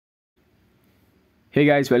Hey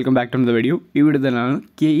guys, welcome back to the video. ಈ ವಿಡಿಯೋದಲ್ಲಿ ನಾನು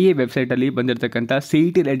KE ವೆಬ್ಸೈಟಲ್ಲಿ ಬಂದಿರತಕ್ಕಂಥ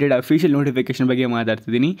CET ರಿಲೇಟೆಡ್ ಅಫಿಷಿಯಲ್ ನೋಟಿಫಿಕೇಶನ್ ಬಗ್ಗೆ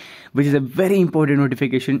ಮಾತಾಡ್ತಿದ್ದೀನಿ, which is a very important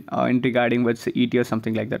notification in regarding with CET R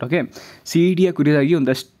something like that. Okay, CETಯ ಕುರಿತಾಗಿ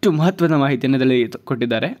ಒಂದಷ್ಟು ಮಹತ್ವದ ಮಾಹಿತಿಯನ್ನು ಇದರಲ್ಲಿ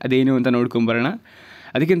ಕೊಟ್ಟಿದ್ದಾರೆ. ಅದೇನು ಅಂತ ನೋಡ್ಕೊಂಬರೋಣ.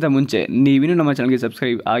 ಅದಕ್ಕಿಂತ ಮುಂಚೆ ನೀವಿನ್ನೂ ನಮ್ಮ ಚಾನಲ್ಗೆ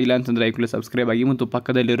ಸಬ್ಸ್ಕ್ರೈಬ್ ಆಗಿಲ್ಲ ಅಂತಂದರೆ ಈಗಲೂ ಸಬ್ಸ್ಕ್ರೈಬ್ ಆಗಿ ಮತ್ತು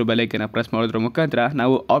ಪಕ್ಕದಲ್ಲಿರೋ ಬೆಲೈಕನ್ನು ಪ್ರೆಸ್ ಮಾಡೋದ್ರ ಮುಖಾಂತರ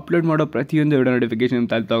ನಾವು ಅಪ್ಲೋಡ್ ಮಾಡೋ ಪ್ರತಿಯೊಂದು ವಿಡಿಯೋ ನೋಟಿಫಿಕೇಶನ್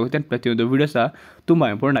ತಲುಪ್ತಾ ಹೋಗುತ್ತೆ. ಪ್ರತಿಯೊಂದು ವೀಡಿಯೋ ಸಹ ತುಂಬ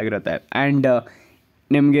ಇಂಪಾರ್ಟೆಂಟ್ ಆಗಿರುತ್ತೆ. ಆ್ಯಂಡ್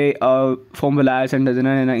ನಿಮಗೆ ಫಾರ್ಮುಲಾಸ್ ಆ್ಯಂಡ್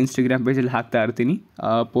ಅದನ್ನು ನಾನು ಇನ್ಸ್ಟಾಗ್ರಾಮ್ ಪೇಜಲ್ಲಿ ಹಾಕ್ತಾ ಇರ್ತೀನಿ,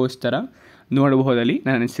 ಪೋಸ್ಟ್ ಥರ ನೋಡಬಹುದಲ್ಲಿ.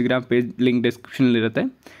 ನನ್ನ ಇನ್ಸ್ಟಾಗ್ರಾಮ್ ಪೇಜ್ ಲಿಂಕ್ ಡಿಸ್ಕ್ರಿಪ್ಷನಲ್ಲಿರುತ್ತೆ.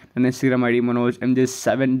 ನನ್ನ ಇನ್ಸ್ಟಾಗ್ರಾಮ್ ID ಮನೋಜ್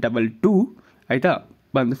MJ722. ಆಯಿತಾ,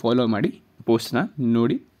 ಬಂದು ಫಾಲೋ ಮಾಡಿ, ಪೋಸ್ಟ್ನ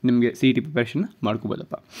ನೋಡಿ ನಿಮಗೆ CET preparation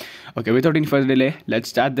ಮಾಡ್ಕೋಬೋದಪ್ಪ. Okay, without in first delay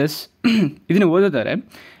let's start this. ಇದನ್ನು ಓದೋದಾರೆ,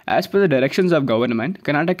 as per the directions of government,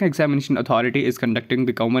 Karnataka examination authority is conducting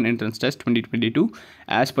the common entrance test 2022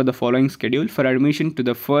 as per the following schedule for admission to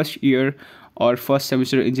the first year R first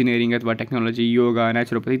semester engineering ಅಥವಾ technology, ಯೋಗ,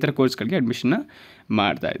 naturopathy ಈ ಥರ ಕೋರ್ಸ್ಗಳಿಗೆ ಅಡ್ಮಿಷನ್ನ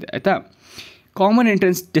ಮಾಡ್ತಾ ಇದೆ. ಆಯಿತಾ, common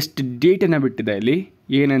entrance test ಡೇಟನ್ನು ಬಿಟ್ಟಿದೆ ಇಲ್ಲಿ.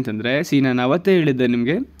 ಏನಂತಂದರೆ ನಾನು ಅವತ್ತೇ ಹೇಳಿದ್ದೆ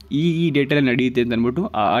ನಿಮಗೆ ಈ ಡೇಟಲ್ಲಿ ನಡೆಯುತ್ತೆ ಅಂತ ಅಂದ್ಬಿಟ್ಟು.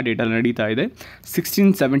 ಆ ಡೇಟಲ್ಲಿ ನಡೀತಾ ಇದೆ 16,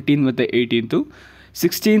 17 ಮತ್ತು 18.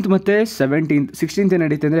 16th ಮತ್ತು 17th. 16th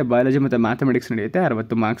ನಡೀತೆ ಅಂದರೆ ಬಯಾಲಜಿ ಮತ್ತು ಮ್ಯಾಥಮೆಟಿಕ್ಸ್ ನಡೆಯುತ್ತೆ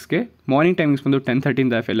 60 ಮಾರ್ಕ್ಸ್ಗೆ. ಮಾರ್ನಿಂಗ್ ಟೈಮಿಂಗ್ಸ್ ಬಂದು 10:30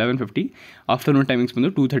 ಇಂದ 11:50. ಆಫ್ಟರ್ನೂನ್ ಟೈಮಿಂಗ್ಸ್ ಬಂದು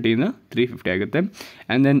 2:30 ಇಂದ 3:50 ಆಗುತ್ತೆ.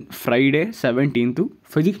 And then Friday 17th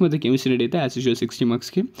physics ಮತ್ತು ಕೆಮಿಸ್ಟ್ರಿ ನಡೆಯುತ್ತೆ as usual 60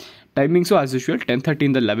 ಮಾರ್ಕ್ಸ್ಗೆ. Timings as usual 10:30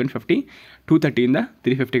 ಇಂದ 11:50, 2:30 ಇಂದ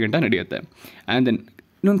 3:50 ಗಂಟೆ ನಡೆಯುತ್ತೆ. ಆ್ಯಂಡ್ ದೆನ್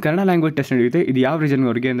ಇನ್ನೊಂದು ಕನ್ನಡ ಲ್ಯಾಂಗ್ವೇಜ್ ಟೆಸ್ಟ್ ನಡೆಯುತ್ತೆ. ಇದು ಯಾವ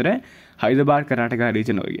ರೀಜನ್ವರೆಗೆ ಅಂದರೆ ಹೈದರಾಬಾದ್ ಕರ್ನಾಟಕ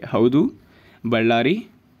ರೀಜನ್ವರೆಗೆ. ಹೌದು, ಬಳ್ಳಾರಿ,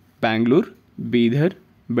 ಬ್ಯಾಂಗ್ಳೂರು, ಬೀದರ್,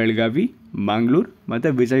 ಬೆಳಗಾವಿ, ಮಂಗಳೂರು ಮತ್ತು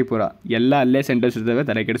ವಿಜಯಪುರ ಎಲ್ಲ ಅಲ್ಲೇ ಸೆಂಟರ್ಸ್ ಇರ್ತವೆ,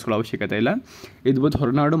 ತಲೆ ಕೆಡಿಸ್ಕೊಳ್ಳೋ ಅವಶ್ಯಕತೆ ಇಲ್ಲ. ಇದು ಬಂದು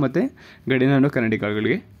ಹೊರನಾಡು ಮತ್ತು ಗಡಿನಾಡು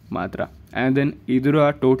ಕನ್ನಡಿಗರಿಗೆ ಮಾತ್ರ. ಆ್ಯಂಡ್ ದೆನ್ ಇದರ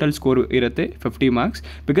ಟೋಟಲ್ ಸ್ಕೋರ್ ಇರುತ್ತೆ 50 ಮಾರ್ಕ್ಸ್.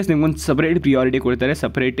 ಬಿಕಾಸ್ ನಿಮ್ಗೊಂದು ಸಪ್ರೇಟ್ ಪ್ರಿಯಾರಿಟಿ ಕೊಡ್ತಾರೆ,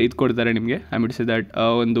 ಸಪ್ರೇಟ್ ಇದು ಕೊಡ್ತಾರೆ ನಿಮಗೆ. ಐ ಮೀನ್ ಸೇ ದಟ್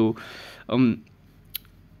ಒಂದು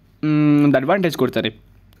ಅಡ್ವಾಂಟೇಜ್ ಕೊಡ್ತಾರೆ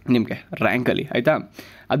ನಿಮಗೆ ರ್ಯಾಂಕಲ್ಲಿ. ಆಯಿತಾ,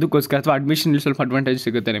 ಅದಕ್ಕೋಸ್ಕರ ಅಥವಾ ಅಡ್ಮಿಷನಲ್ಲಿ ಸ್ವಲ್ಪ ಅಡ್ವಾಂಟೇಜ್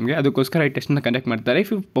ಸಿಗುತ್ತೆ ನಿಮಗೆ. ಅದಕ್ಕೋಸ್ಕರ ಈ ಟೆಸ್ಟನ್ನ ಕಂಡಕ್ಟ್ ಮಾಡ್ತಾರೆ.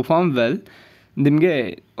 ಇಫ್ ಯು ಪರ್ಫಾರ್ಮ್ ವೆಲ್, ನಿಮಗೆ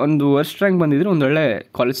ಒಂದು ವರ್ಸ್ಟ್ ರ್ಯಾಂಕ್ ಬಂದಿದ್ರೆ ಒಂದೊಳ್ಳೆ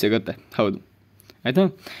ಕಾಲೇಜ್ ಸಿಗುತ್ತೆ. ಹೌದು, ಆಯಿತಾ.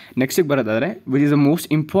 ನೆಕ್ಸ್ಟಿಗೆ ಬರೋದಾದರೆ, which is the most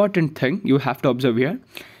important thing you have to observe here.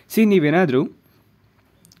 ನೀವೇನಾದರೂ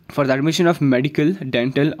for the admission of medical,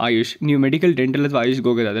 dental, AYUSH, ನೀವು ಮೆಡಿಕಲ್, ಡೆಂಟಲ್ ಅಥವಾ ಆಯುಷ್ಗೆ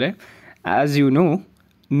ಹೋಗೋದಾದರೆ, as you know,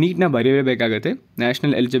 ನೀಟ್ನ ಬರೆಯಲೇಬೇಕಾಗುತ್ತೆ.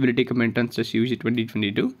 National eligibility come entrance test UG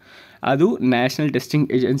 2022. ಅದು ನ್ಯಾಷನಲ್ ಟೆಸ್ಟಿಂಗ್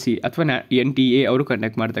ಏಜೆನ್ಸಿ ಅಥವಾ NTA ಅವರು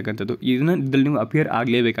conduct ಮಾಡ್ತಕ್ಕಂಥದ್ದು. ಇದರಲ್ಲಿ ನೀವು appear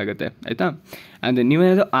ಆಗಲೇಬೇಕಾಗುತ್ತೆ. ಆಯಿತಾ. ಅಂದರೆ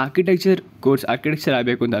ನೀವೇನಾದರೂ ಆರ್ಕಿಟೆಕ್ಚರ್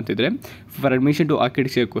ಆಗಬೇಕು ಅಂತ ಅಂತಿದ್ರೆ, for admission to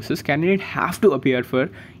architecture courses candidate have to appear for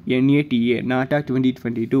NETA NATA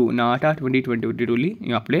 2022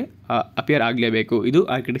 ನೀವು ಅಪಿಯರ್ ಆಗಲೇಬೇಕು. ಇದು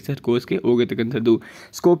ಆರ್ಕಿಟೆಕ್ಚರ್ ಕೋರ್ಸ್ಗೆ ಹೋಗತಕ್ಕಂಥದ್ದು.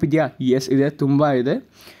 ಸ್ಕೋಪ್ ಇದೆಯಾ? ಎಸ್ ಇದೆ, ತುಂಬ ಇದೆ.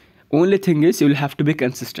 Only thing is you will have to be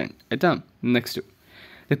consistent. ಆಯಿತಾ. Next,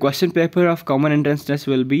 the question paper of common entrance test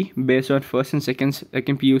will be based on first and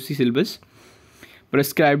second PUC syllabus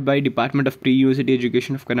prescribed by Department of Pre-University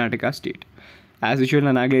Education of Karnataka State. As usual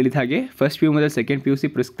ನಾನು ಆಗಲೇ ಹೇಳಿದ ಹಾಗೆ first PU ಮತ್ತು second PUC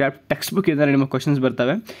prescribe text book ಇದ್ದರೆ ನಿಮ್ಮ questions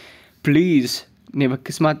ಬರ್ತವೆ. Please, ನೀವು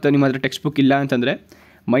ಅಕಸ್ಮಾತ್ ನಿಮ್ಮ ಹತ್ರ ಟೆಕ್ಸ್ಟ್ ಬುಕ್ ಇಲ್ಲ ಅಂತಂದರೆ,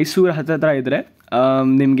 ಮೈಸೂರು ಹತ್ತಿರ ಇದ್ದರೆ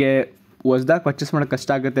ನಿಮಗೆ ಹೊಸ್ದಾಗಿ ಪರ್ಚೇಸ್ ಮಾಡೋಕ್ಕೆ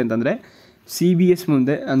ಕಷ್ಟ ಆಗುತ್ತೆ ಅಂತಂದರೆ, CBS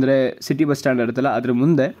ಮುಂದೆ ಅಂದರೆ ಸಿಟಿ ಬಸ್ ಸ್ಟ್ಯಾಂಡ್ ಇರುತ್ತಲ್ಲ, ಅದ್ರ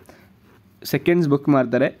ಮುಂದೆ ಸೆಕೆಂಡ್ಸ್ ಬುಕ್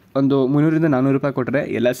ಮಾಡ್ತಾರೆ. ಒಂದು 300 - 400 ರೂಪಾಯಿ ಕೊಟ್ಟರೆ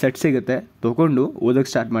ಎಲ್ಲ ಸೆಟ್ ಸಿಗುತ್ತೆ. ತೊಗೊಂಡು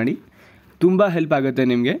ಓದೋಕ್ಕೆ ಸ್ಟಾರ್ಟ್ ಮಾಡಿ. ತುಂಬ ಹೆಲ್ಪ್ ಆಗುತ್ತೆ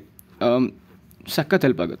ನಿಮಗೆ, ಸಖತ್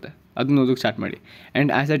ಹೆಲ್ಪ್ ಆಗುತ್ತೆ. ಅದನ್ನ ಓದೋಕ್ಕೆ ಸ್ಟಾರ್ಟ್ ಮಾಡಿ.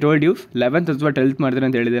 And as I told you, 11th ಅಥವಾ 12th ಮಾಡ್ತಾರೆ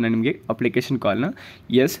ಅಂತ ಹೇಳಿದೆ ನಾನು ನಿಮಗೆ ಅಪ್ಲಿಕೇಶನ್ ಕಾಲ್ನ.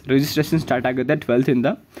 ಎಸ್, ರಿಜಿಸ್ಟ್ರೇಷನ್ ಸ್ಟಾರ್ಟ್ ಆಗುತ್ತೆ 12th ಇಂದ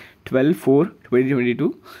 12/4/2022.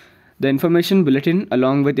 The information bulletin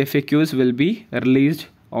along with FAQs will be released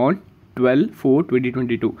on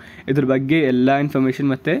 12/4/2022. ಇದ್ರ ಬಗ್ಗೆ ಎಲ್ಲ ಇನ್ಫಾರ್ಮೇಷನ್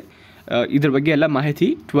ಮತ್ತು ಇದ್ರ ಬಗ್ಗೆ ಎಲ್ಲ ಮಾಹಿತಿ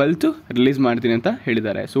 12th ರಿಲೀಸ್ ಮಾಡ್ತೀನಿ ಅಂತ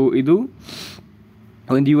ಹೇಳಿದ್ದಾರೆ. ಸೊ ಇದು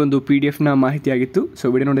ಈ ಒಂದು PDF ಮಾಹಿತಿ ಆಗಿತ್ತು. ಸೊ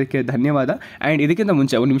ವಿಡಿಯೋ ನೋಡೋದಕ್ಕೆ ಧನ್ಯವಾದ. ಆ್ಯಂಡ್ ಇದಕ್ಕಿಂತ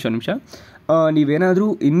ಮುಂಚೆ ಒಂದು ನಿಮಿಷ ನೀವೇನಾದರೂ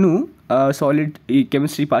ಇನ್ನೂ ಸಾಲಿಡ್ ಈ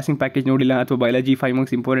ಕೆಮಿಸ್ಟ್ರಿ ಪಾಸಿಂಗ್ ಪ್ಯಾಕೇಜ್ ನೋಡಿಲ್ಲ, ಅಥವಾ ಬಯಾಲಜಿ 5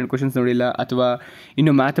 ಮಾರ್ಕ್ಸ್ ಇಂಪಾರ್ಟೆಂಟ್ ಕ್ವಶನ್ಸ್ ನೋಡಿಲ್ಲ, ಅಥವಾ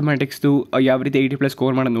ಇನ್ನು ಮ್ಯಾಥಮೆಟಿಕ್ಸ್ದು ಯಾವ ರೀತಿ 80+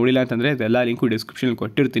 ಸ್ಕೋರ್ ಮಾಡೋದು ನೋಡಿಲ್ಲ ಅಂತಂದರೆ, ಅದೆಲ್ಲ ಲಿಂಕು ಡಿಸ್ಕ್ರಿಪ್ಷನಲ್ಲಿ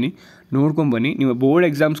ಕೊಟ್ಟಿರ್ತೀನಿ, ನೋಡ್ಕೊಂಬನ್ನಿ. ನೀವು ಬೋರ್ಡ್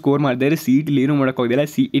ಎಕ್ಸಾಮ್ ಸ್ಕೋರ್ ಮಾಡಿದ್ರೆ CETಲಿ ಏನೂ ಮಾಡೋಕ್ಕೋಗಿಲ್ಲ.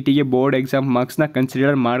 CETಗೆ ಬೋರ್ಡ್ ಎಕ್ಸಾಮ್ ಮಾರ್ಕ್ಸ್ನ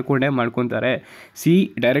ಕನ್ಸಿಡರ್ ಮಾಡ್ಕೊತಾರೆ.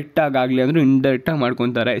 ಡೈರೆಕ್ಟಾಗಲಿ ಅಂದರೂ ಇಂಡೈರೆಕ್ಟಾಗಿ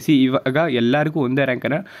ಮಾಡ್ಕೊತಾರೆ. ಇವಾಗ ಎಲ್ಲರಿಗೂ ಒಂದೇ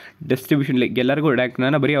ರ್ಯಾಂಕನ್ನು ಡಿಸ್ಟ್ರಿಬ್ಯೂಷನ್, ಎಲ್ಲರಿಗೂ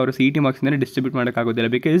ರ್ಯಾಂಕ್ನ ಬರೀ ಅವರು CET ಮಾರ್ಕ್ಸಿಂದಲೇ ಡಿಸ್ಟ್ರಿಬ್ಯೂಟ್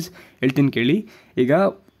ಮಾಡೋಕ್ಕಾಗೋದಿಲ್ಲ. ಬಿಕಾಸ್ ಹೇಳ್ತೀನಿ ಕೇಳಿ, ಈಗ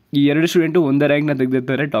ಈ 2 ಸ್ಟೂಡೆಂಟು ಒಂದೇ ರ್ಯಾಂಕ್ನ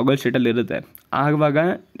ತೆಗೆದಿರ್ತಾರೆ, ಟಾಗಲ್ ಸ್ಟೇಟಲ್ಲಿ ಇರುತ್ತೆ. ಆವಾಗ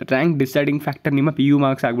ರ್ಯಾಂಕ್ ಡಿಸೈಡಿಂಗ್ ಫ್ಯಾಕ್ಟರ್ ನಿಮ್ಮ PU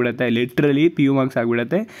ಮಾರ್ಕ್ಸ್ ಆಗಿಬಿಡುತ್ತೆ. ಲಿಟ್ರಲಿ PU ಮಾರ್ಕ್ಸ್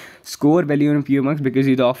ಆಗಿಬಿಡುತ್ತೆ. Score value PU marks. Because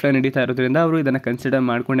ಇದು ಆಫ್ಲೈನ್ ನಡೀತಾ ಇರೋದ್ರಿಂದ ಅವರು ಇದನ್ನು ಕನ್ಸಿಡರ್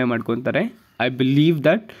ಮಾಡ್ಕೊತಾರೆ. ಐ ಬಿಲೀವ್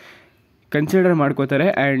ದಟ್ ಕನ್ಸಿಡರ್ ಮಾಡ್ಕೋತಾರೆ.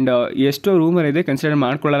 ಆ್ಯಂಡ್ ಎಷ್ಟೋ ರೂಮರ್ ಇದೆ ಕನ್ಸಿಡರ್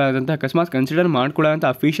ಮಾಡ್ಕೊಳ್ಳಲ್ಲ ಅಂತ. ಅಕಸ್ಮಾತ್ ಕನ್ಸಿಡರ್ ಮಾಡ್ಕೊಳ್ಳೋ ಅಂತ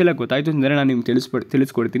ಅಫಿಷಿಯಲಾಗಿ ಗೊತ್ತಾಯಿತು ಅಂದರೆ ನಾನು ನಿಮ್ಗೆ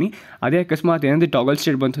ತಿಳಿಸ್ಕೊಡ್ತೀನಿ. ಅದೇ ಅಕಸ್ಮಾತ್ ಏನಾದರೂ ಟಾಗಲ್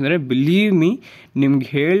ಸ್ಟೇಟ್ ಬಂತು ಅಂದರೆ ಬಿಲೀವ್ ಮೀ, ನಿಮ್ಗೆ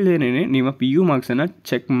ಹೇಳ್ದೇನೆ ನಿಮ್ಮ PU ಮಾರ್ಕ್ಸನ್ನು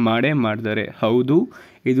ಚೆಕ್ ಮಾಡ್ತಾರೆ. ಹೌದು,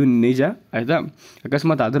 ಇದು ನಿಜ, ಆಯಿತಾ.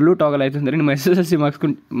 ಅಕಸ್ಮಾತ್ ಅದರಲ್ಲೂ ಟಾಗಲ್ ಆಯಿತು ಅಂದರೆ ನಿಮ್ಮ SSLC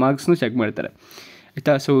ಮಾರ್ಕ್ಸ್ನೂ ಚೆಕ್ ಮಾಡ್ತಾರೆ,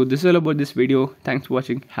 ಆಯಿತಾ. So this is all about this video. Thanks for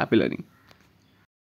watching. Happy learning.